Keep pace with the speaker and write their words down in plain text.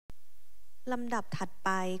ลำดับถัดไป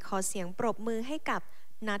ขอเสียงปรบมือให้กับ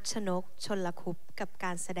นัชนกชลคุปกับก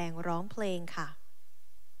ารแสดงร้องเพลงค่ะ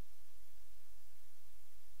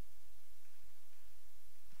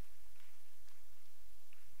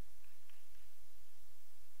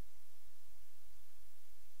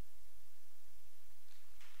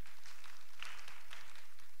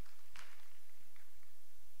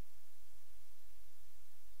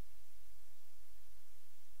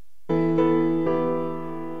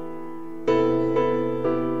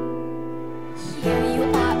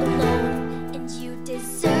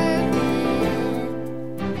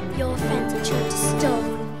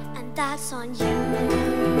on you.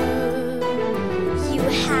 You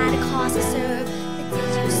had a cause to serve, but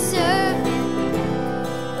did you serve?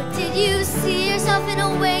 Or did you see yourself in a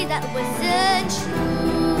way that wasn't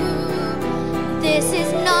true? This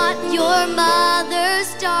is not your mother's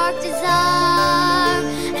dark desire,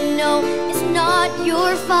 and no, it's not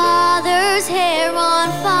your father's hair on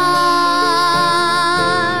fire.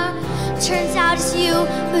 Turns out it's you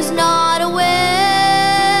who's not aware.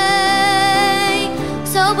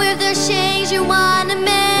 So if there's change you wanna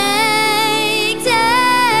make,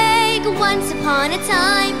 take. Once upon a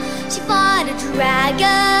time, she fought a dragon.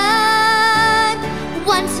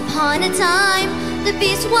 Once upon a time, the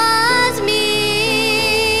beast was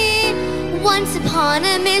me. Once upon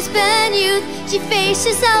a misspent youth, she faced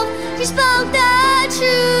herself, she spoke the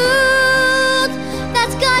truth.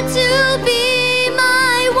 That's got to be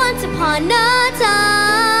my once upon a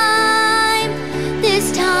time.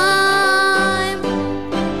 This time,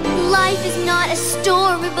 life is not a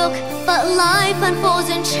storybook, but life unfolds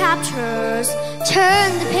in chapters. Turn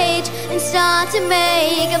the page and start to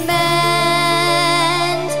make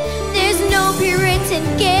amends. There's no pre-written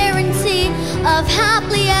guarantee of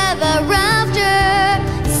happily ever after.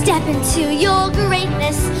 Step into your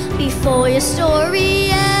greatness before your story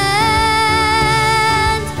ends.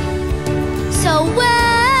 So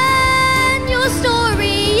when your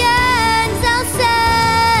story ends, I'll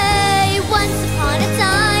say, once upon a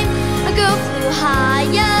time, a girl flew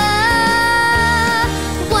higher.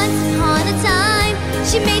 Once upon a time,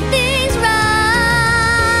 she made this